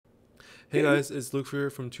Hey guys, it's Luke here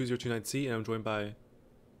from 2029C, and I'm joined by.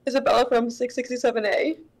 Isabella from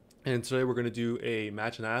 667A. And today we're going to do a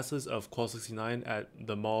match analysis of Qual 69 at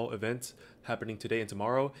the mall event happening today and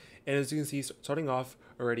tomorrow. And as you can see, starting off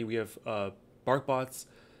already, we have BarkBots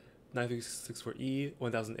 9364E,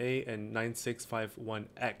 1000A, and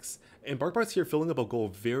 9651X. And BarkBots here filling up a goal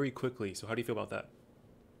very quickly. So how do you feel about that?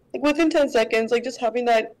 Like within 10 seconds, like just having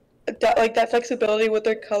that flexibility with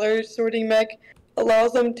their color sorting mech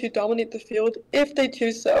allows them to dominate the field if they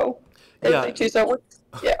choose so. If they Yeah, choose so.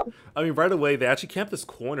 Yeah. I mean, right away, they actually camp this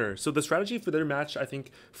corner. So the strategy for their match, I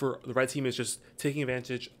think, for the red team is just taking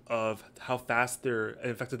advantage of how fast their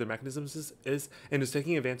and effective their mechanisms is and just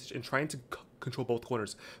taking advantage and trying to control both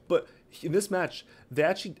corners. But in this match, they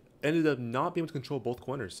actually ended up not being able to control both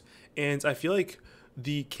corners. And I feel like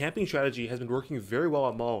the camping strategy has been working very well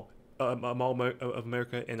at Mall of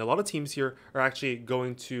America, and a lot of teams here are actually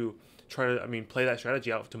going to try to, play that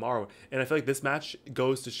strategy out tomorrow. And I feel like this match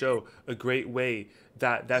goes to show a great way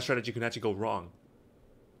that that strategy can actually go wrong.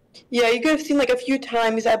 Yeah, you could have seen like a few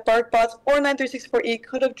times that BarkBots or 9364E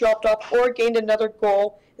could have dropped off or gained another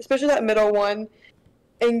goal, especially that middle one,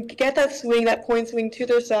 and get that swing, that point swing to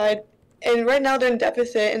their side. And right now they're in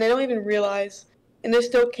deficit and they don't even realize. And they're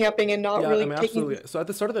still camping and not Yeah, really taking. absolutely. So at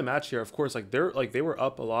the start of the match here, of course, they were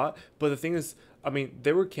up a lot, but the thing is,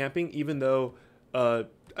 they were camping even though,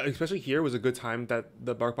 especially here was a good time that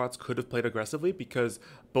the Barkbots could have played aggressively because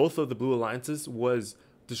both of the blue alliances was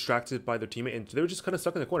distracted by their teammate and they were just kind of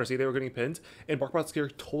stuck in the corner. See, they were getting pinned, and Barkbots here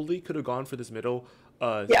totally could have gone for this middle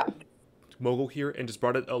uh, Yeah. mogul here and just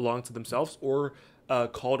brought it along to themselves, or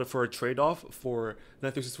called it for a trade off for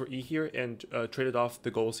 9364E here and traded off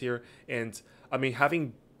the goals here. And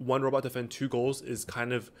having one robot defend two goals is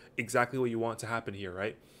kind of exactly what you want to happen here,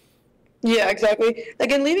 right? Yeah, exactly.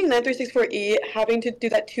 Again, leaving 9364E, having to do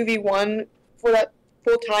that 2v1 for that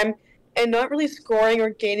full time, and not really scoring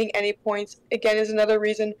or gaining any points, again, is another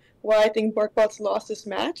reason why I think BarkBots lost this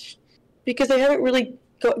match. Because they haven't really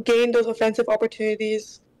gained those offensive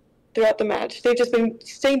opportunities throughout the match. They've just been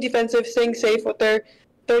staying defensive, staying safe with their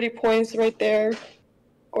 30 points right there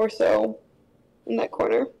or so in that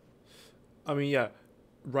corner. Yeah,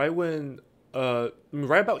 right when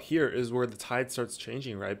right about here is where the tide starts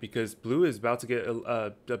changing, right? Because blue is about to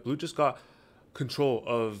get blue just got control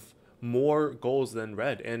of more goals than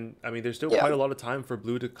red, and there's still Yeah. quite a lot of time for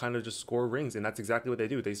blue to kind of just score rings, and that's exactly what they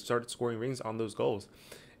do. They started scoring rings on those goals.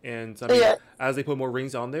 And Yeah. as they put more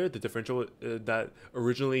rings on there, the differential that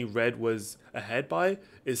originally red was ahead by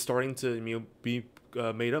is starting to be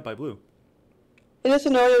made up by blue. In this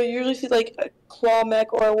scenario, you usually see like a claw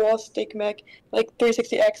mech or a wall stick mech, like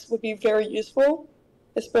 360X would be very useful,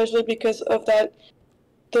 especially because of that,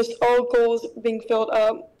 those all goals being filled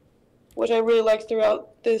up, which I really liked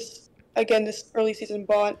throughout this, again, this early season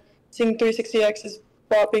bot, seeing 360X's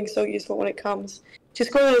bot being so useful when it comes to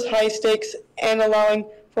scoring those high stakes and allowing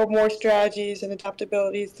for more strategies and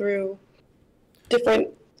adaptability through different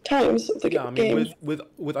times of the Yeah, game.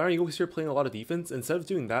 with Iron Eagles here playing a lot of defense, instead of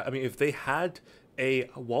doing that, if they had a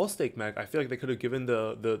wall stake mech, I feel like they could have given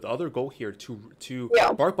the other goal here to Yeah,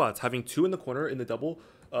 Barkbots. Having two in the corner in the double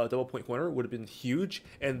point corner would have been huge,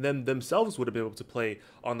 and then themselves would have been able to play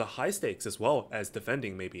on the high stakes as well as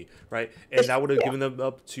defending, maybe, right? And that would have yeah.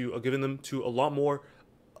 given them to a lot more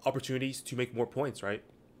opportunities to make more points, right?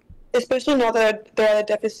 Especially now that they're at a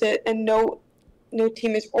deficit and no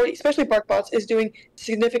team is, or especially BarkBots, is doing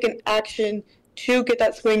significant action to get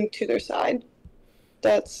that swing to their side.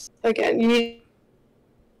 That's again, you need.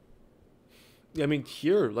 Yeah,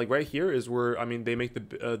 here, like right here, is where they make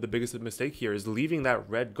the biggest mistake here is leaving that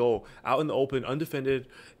red goal out in the open, undefended,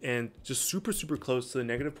 and just super close to the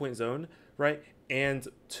negative point zone, right, and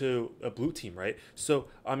to a blue team, right. So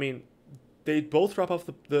they both drop off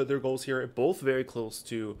their goals here, both very close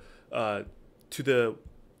to the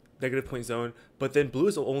negative point zone, but then blue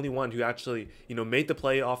is the only one who actually made the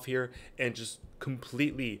play off here and just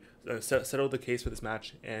completely settled the case for this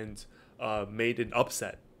match and made an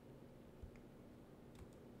upset.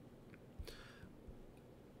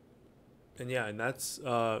 And yeah, and that's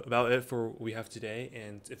about it for what we have today.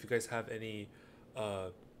 And if you guys have any uh,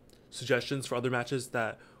 suggestions for other matches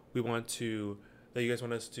that you guys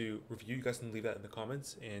want us to review, you guys can leave that in the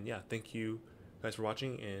comments. And yeah, thank you guys for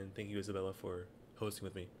watching, and thank you Isabella for hosting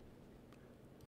with me.